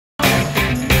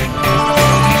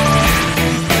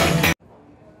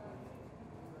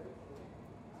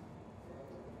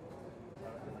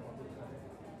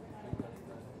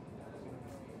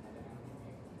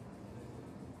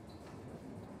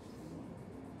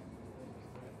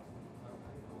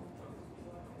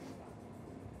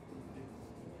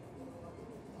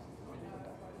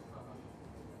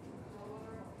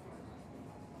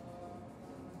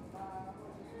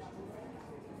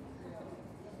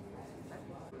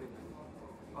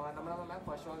Namrata ma'am,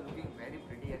 first of all, looking very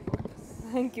pretty and gorgeous.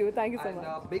 Thank you so much.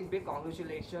 And big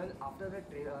congratulations. After the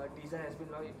teaser has been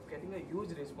getting a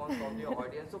huge response from the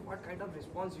audience. So, what kind of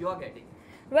response you are getting?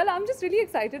 Well, I'm just really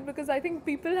excited because I think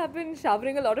people have been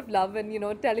showering a lot of love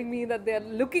and telling me that they're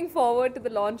looking forward to the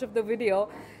launch of the video,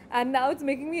 and now it's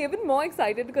making me even more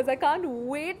excited because I can't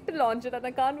wait to launch it and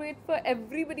I can't wait for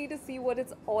everybody to see what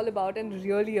it's all about and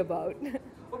really about.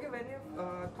 Okay, when you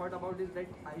thought about this, that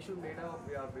I should make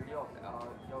a video of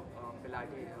your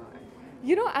Pilates.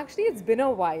 Actually, it's been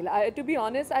a while. To be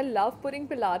honest, I love putting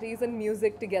Pilates and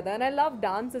music together, and I love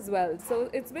dance as well. So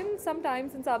it's been some time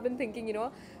since I've been thinking,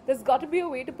 there's got to be a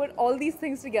way to put all these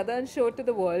things together and show it to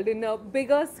the world in a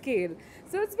bigger scale.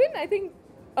 So it's been, I think,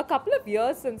 a couple of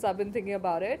years since I've been thinking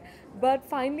about it, but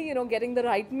finally, getting the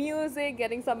right music,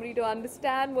 getting somebody to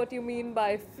understand what you mean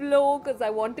by flow, because I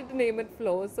wanted to name it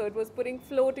Flow. So it was putting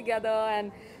flow together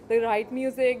and the right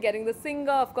music, getting the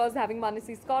singer, of course, having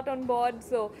Manasi Scott on board.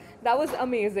 So that was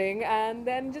amazing. And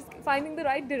then just finding the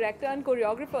right director and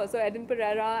choreographer. So Edin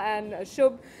Pereira and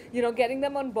Shubh, getting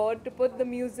them on board to put the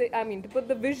music, to put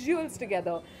the visuals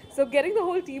together. So getting the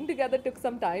whole team together took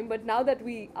some time, but now that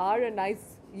we are a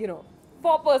nice,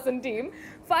 four-person team,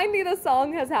 finally the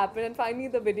song has happened and finally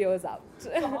the video is out. So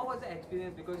how was the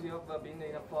experience? Because you have been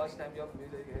in the first time your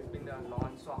music has been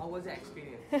launched. So how was the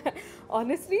experience?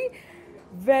 Honestly,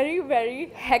 very, very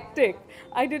hectic.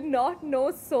 I did not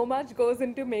know so much goes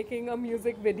into making a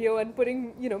music video and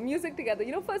putting, music together.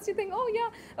 First you think, oh yeah,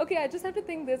 okay, I just have to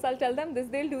think this, I'll tell them this,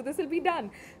 they'll do this, it'll be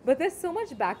done. But there's so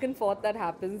much back and forth that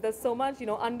happens. There's so much,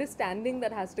 understanding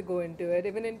that has to go into it,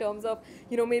 even in terms of,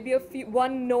 maybe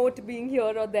one note being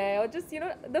here or there, or just,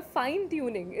 the fine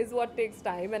tuning is what takes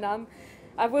time, and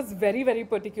I was very, very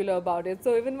particular about it.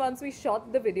 So even once we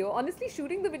shot the video, honestly,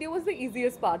 shooting the video was the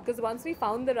easiest part, because once we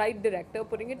found the right director,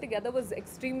 putting it together was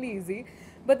extremely easy.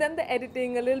 But then the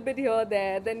editing, a little bit here,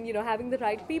 there, then, having the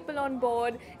right people on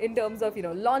board in terms of,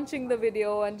 launching the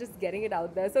video and just getting it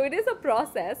out there. So it is a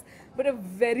process, but a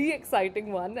very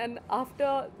exciting one. And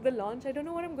after the launch, I don't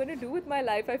know what I'm going to do with my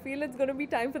life. I feel it's going to be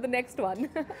time for the next one.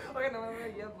 Okay, now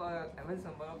you have immense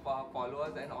number of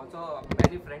followers and also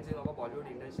many friends in our Bollywood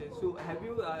industry. So have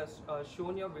you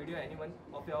shown your video anyone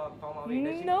from our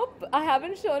industry? Nope, I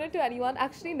haven't shown it to anyone.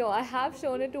 Actually, no, I have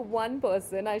shown it to one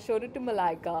person. I showed it to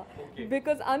Malaika. Okay.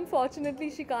 Because unfortunately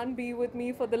she can't be with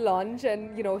me for the launch,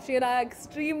 and she and I are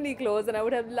extremely close and I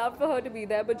would have loved for her to be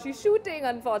there, but she's shooting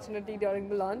unfortunately during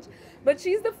the launch. But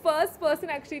she's the first person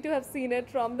actually to have seen it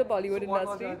from the Bollywood industry. What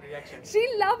was her reaction? She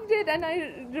loved it, and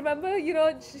I remember,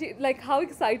 she, like, how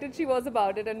excited she was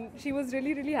about it, and she was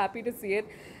really, really happy to see it.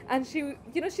 And she,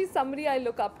 she's somebody I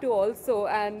look up to also,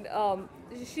 and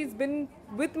she's been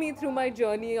with me through my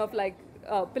journey of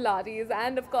Pilates,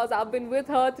 and of course I've been with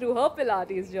her through her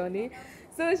Pilates journey.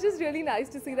 So it's just really nice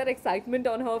to see that excitement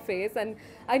on her face, and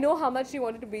I know how much she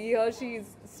wanted to be here.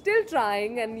 She's still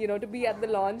trying and to be at the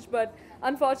launch, but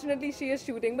unfortunately she is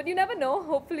shooting. But you never know,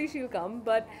 hopefully she'll come.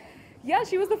 But yeah,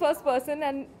 she was the first person,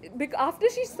 and after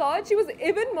she saw it, she was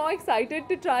even more excited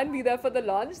to try and be there for the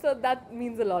launch. So that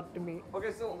means a lot to me.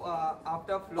 Okay, so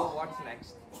after Flow, what's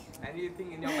next?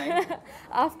 Anything in your mind?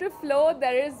 After Flow,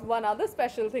 there is one other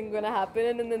special thing going to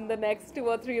happen in the next 2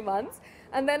 or 3 months.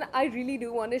 And then I really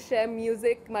do want to share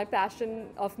music, my passion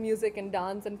of music and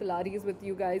dance and Pilates with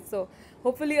you guys. So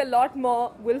hopefully a lot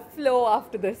more will flow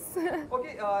after this.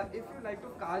 Okay, if you like to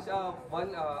cast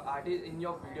one artist in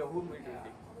your video, whom will you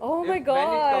take? Oh my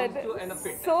God,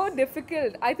 so fitness.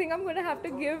 difficult. I think I'm going to have to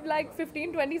give like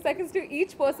 15-20 seconds to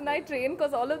each person I train,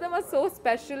 because all of them are so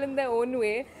special in their own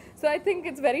way. So I think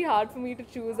it's very hard for me to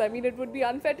choose. I mean, it would be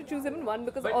unfair to choose even one,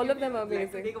 because all of them are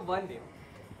amazing. Like to take one name.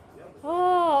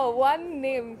 Oh, one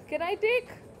name. Can I take?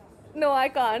 No, I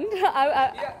can't.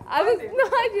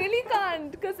 I really can't,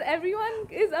 because everyone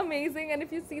is amazing, and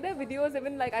if you see their videos,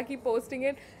 even like I keep posting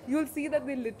it, you'll see that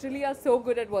they literally are so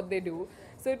good at what they do.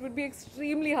 So it would be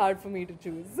extremely hard for me to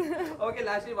choose. Okay,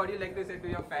 lastly, what do you like to say to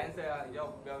your fans?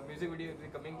 Your music video will be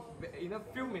coming in a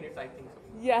few minutes, I think so.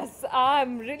 Yes,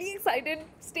 I'm really excited.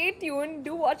 Stay tuned,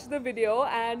 do watch the video,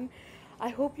 and I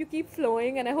hope you keep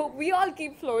flowing, and I hope we all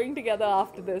keep flowing together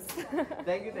after this.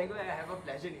 Thank you. I have a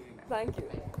pleasure meeting you. Thank you.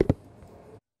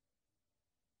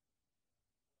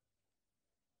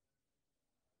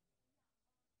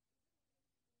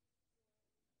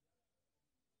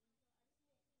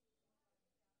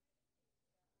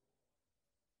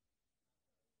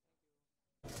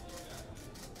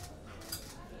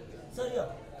 Sir, yeah.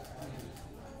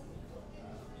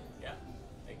 Yeah,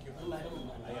 thank you.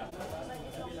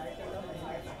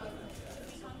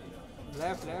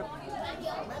 Left.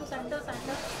 Ma'am, center.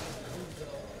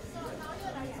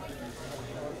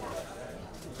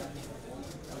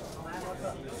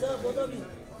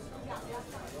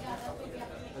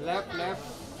 Left, left.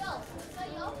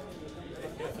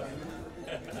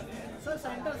 Sir,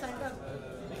 center.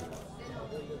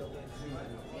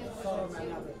 Sara, man,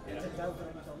 यहाँ पे.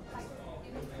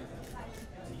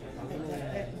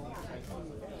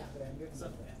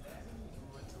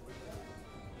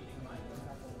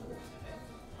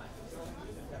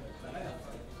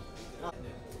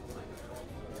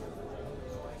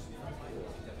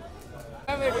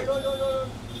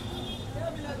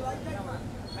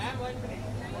 Ma'am, 1 minute.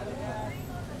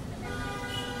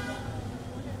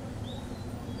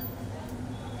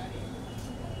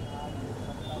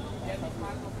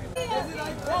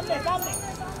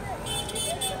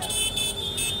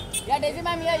 Yeah, Daisy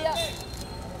ma'am, yeah.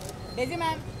 Daisy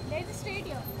ma'am. Daisy straight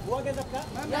here. हुआ क्या सबका?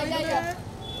 Yeah.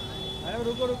 Ma'am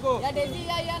रुको. Yeah, Daisy,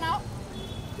 yeah, now.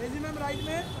 Daisy ma'am right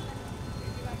में.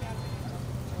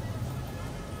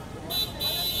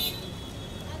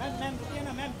 Ma'am रुकिए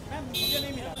ना ma'am मुझे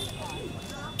नहीं मिला.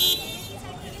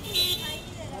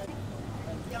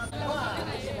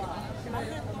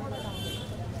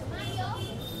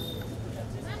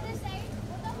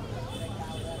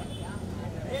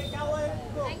 क्या हुआ है?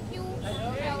 Thank you.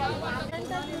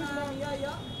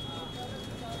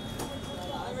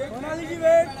 Sonali ji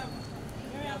wait.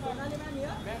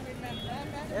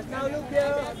 Yes, now look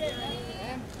here.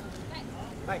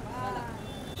 Bye.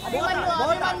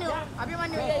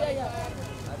 Abhimanyu, yeah.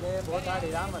 अरे बहुत हार्ड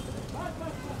है मत.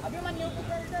 Abhimanyu,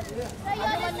 Sir,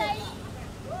 you're this side.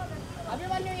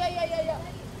 Abhimanyu, yeah.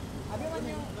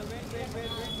 Abhimanyu.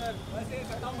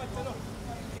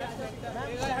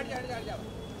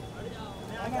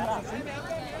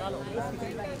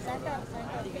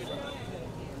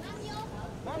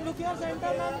 Ma'am look here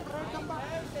centre ma'am.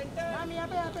 Ma'am यहाँ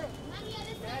पे. Ma'am, you're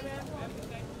this side.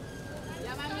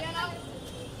 Yeah, ma'am, yeah, now.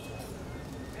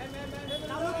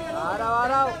 आ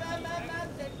रहा.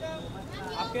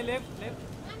 आपके left.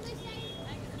 Ma'am, this side.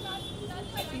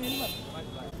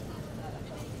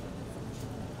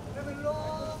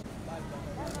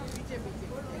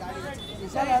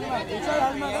 Isha helmet. A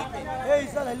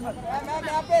Isha helmet. Ma'am,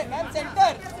 यहाँ पे. Ma'am,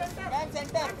 center. Aditi ma'am,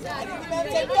 center.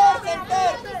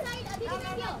 This side. Aditi,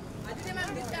 ma'am, here. Aditi ma'am,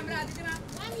 this camera, Aditi ma'am.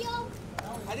 Ma'am, here.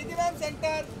 Aditi ma'am,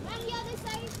 center. Ma'am, here, this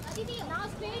side. Aditi, now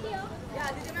straight here. Yeah,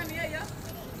 Aditi ma'am, yeah.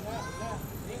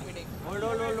 Hold.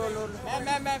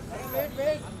 Ma'am.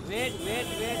 Wait.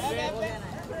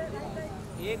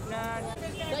 एक minute.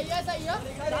 Sahih है.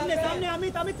 सामने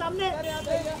अमित सामने.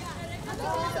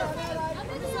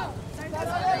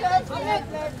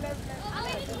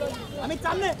 अमित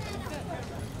सामने.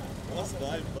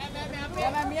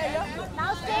 Yeah, ma'am, yeah.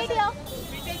 Now straight here.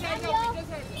 Ma'am, here.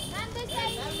 Ma'am, this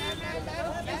side. Ma'am,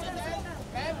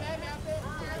 यहाँ पे.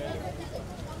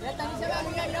 Yeah, Tanisha ma'am,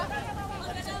 yeah.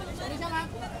 Tanisha ma'am.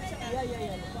 Yeah.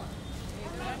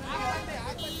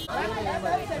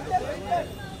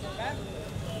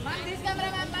 Ma'am, this camera,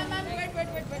 ma'am. Wait.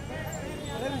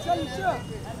 अरे विशाल नीचे.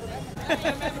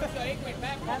 Ma'am,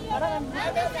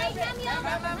 this side. Ma'am, here.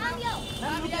 Ma'am, here.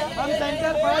 हम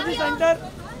centre. पराजी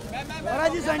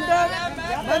centre.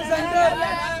 Ma'am centre.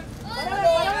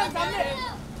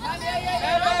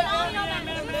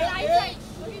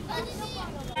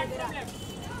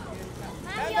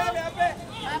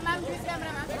 Ma'am, this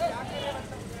camera, ma'am.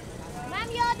 Ma'am,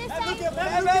 you're this side.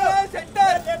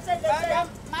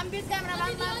 Ma'am, this camera,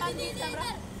 ma'am, this camera.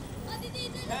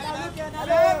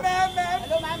 Hello,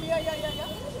 Hello, ma'am, yeah.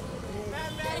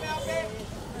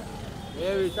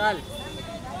 A Vishal.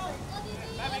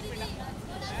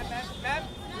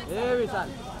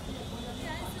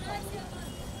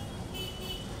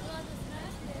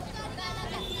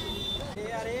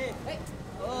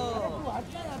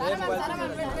 Sara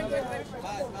ma'am,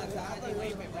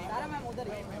 wait. Sara ma'am, उधर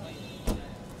ही.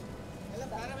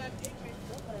 Sara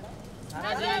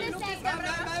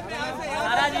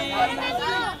Sara ji.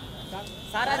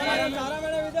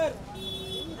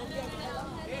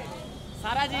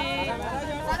 Sara ji.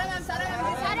 Sara ma'am, Sara,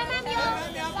 ma'am, here.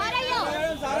 Sara, here.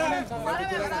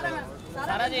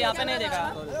 Sara जी यहाँ पे नहीं देखा.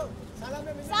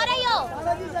 Sara, here.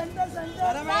 Sara, this side.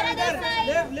 Sara,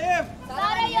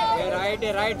 here.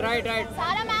 Right.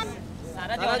 Sara, ma'am.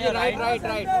 Sara ji Right.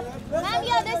 Ma'am,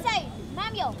 here, this side.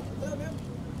 Ma'am, here.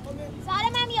 Sara,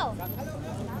 ma'am, here.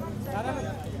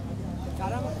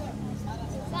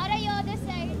 Sara, here, this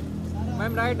side.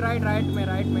 Ma'am right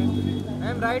में.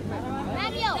 Ma'am right में.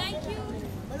 Ma'am, here.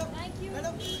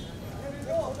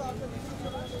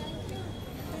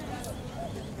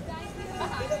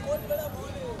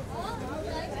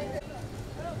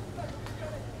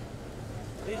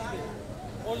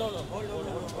 hold.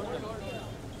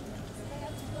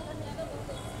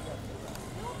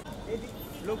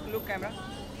 Look camera.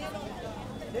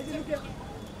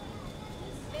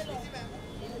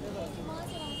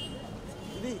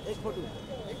 दीदी एक photo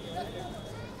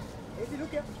ऐसी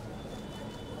look है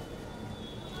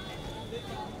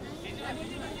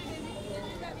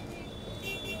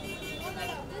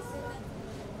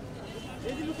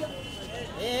ऐसी look है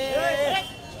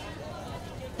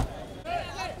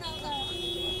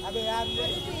अबे यार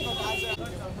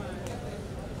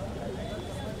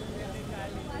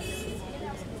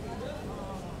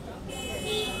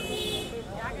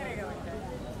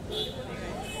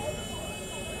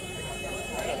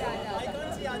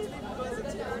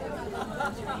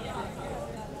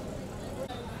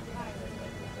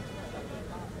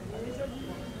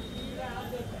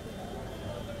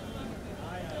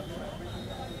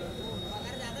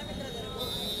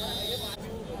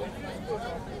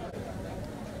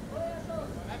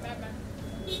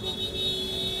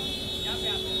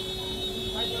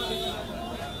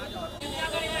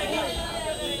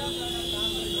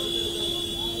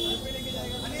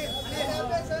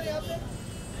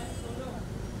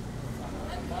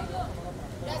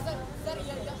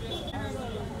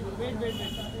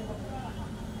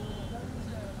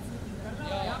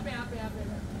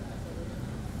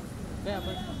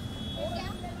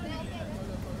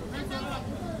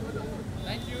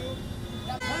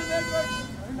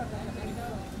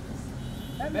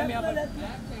मैम यहाँ पर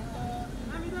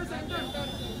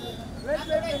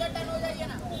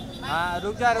हाँ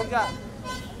रुक जा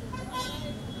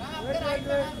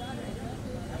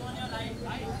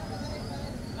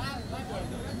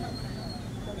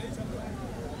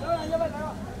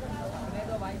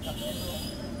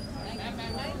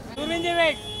सुरवीन जी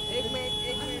वेट एक मिनट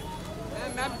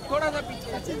मैम थोड़ा सा पीछे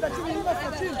सचिन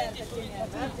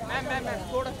मैम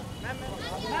थोड़ा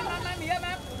मैम ये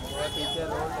मैम पीछे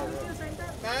रोल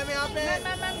मैम यहाँ पे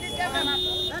मैम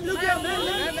लुक है ma'am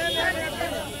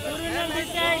Surveen ma'am this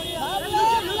side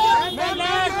ma'am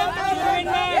Surveen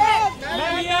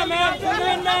ma'am ये मैम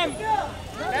सुरवीन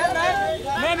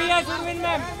मैम ये सुरवीन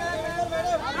मैम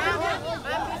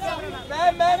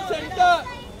मैम सेंटर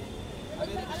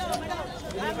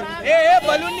ए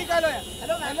बलून निकालो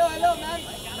हेलो मैम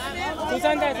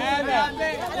सुशांत है मैम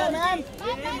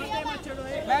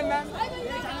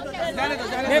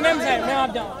मैम सर मैं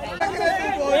आप जाऊँ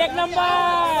एक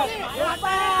नंबर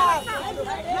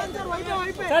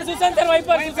सर सुशांत सर वहीं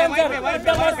पर सुशांत सर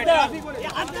एकदम मस्त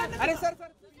अरे सर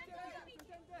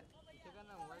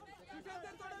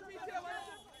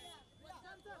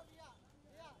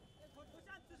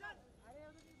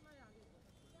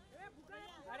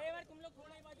अरे यार तुम लोग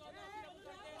थोड़ा ही बाजू आओ ना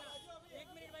एक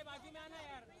मिनट भाई बाजू में आना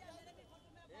यार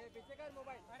पीछे कर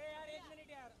मोबाइल अरे यार एक मिनट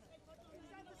यार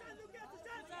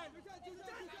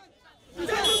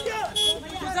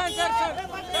सुशांत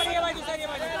सर ये बाजू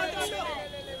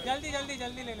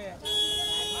जल्दी ले ले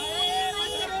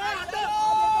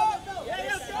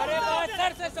अरे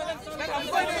sir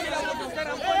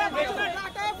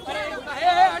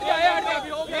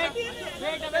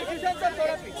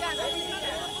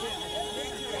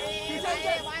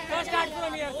start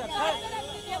from here sir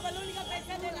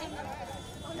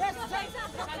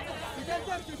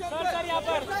sir यहाँ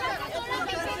पर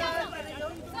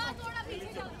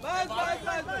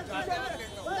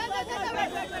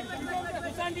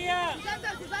सुशांत जी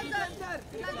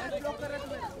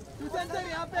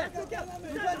यहाँ पे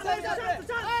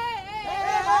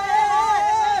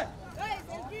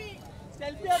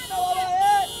सेल्फी अपना वाला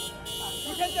है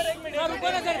सर एक मिनट रुको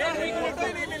ना सर एक मिनट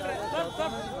नहीं मिल रहा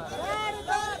सब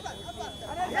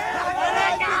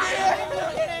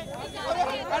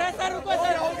अरे सर रुको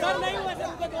सर नहीं हुआ सर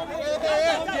रुको 2 मिनट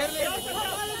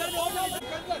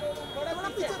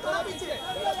थोड़ा पीछे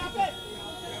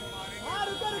हाँ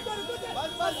रुको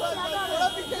बस थोड़ा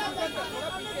पीछे यहाँ पे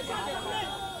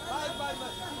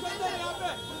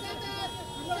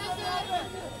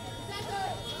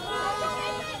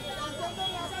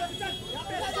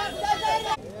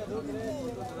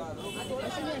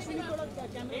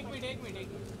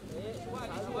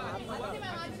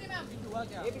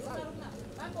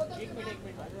एक मिनट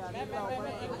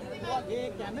ये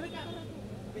कैमरे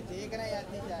देख रहा है यार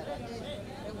नहीं जा रहा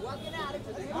हुआ कि नहीं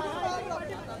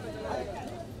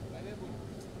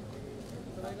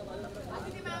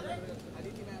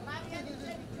आदिति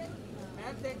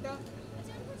मैम सेंटर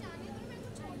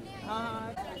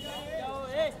हाँ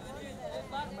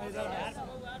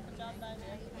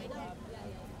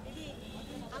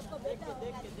आपको देख के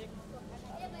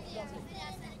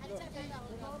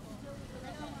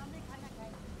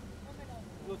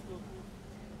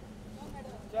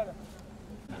चलो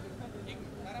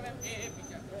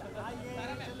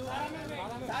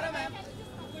सारा मैम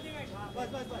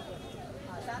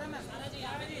सारा मैम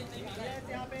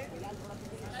यहाँ पे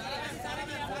सारा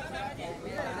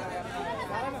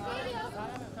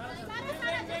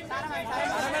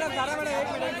मैडम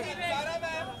 1 मिनट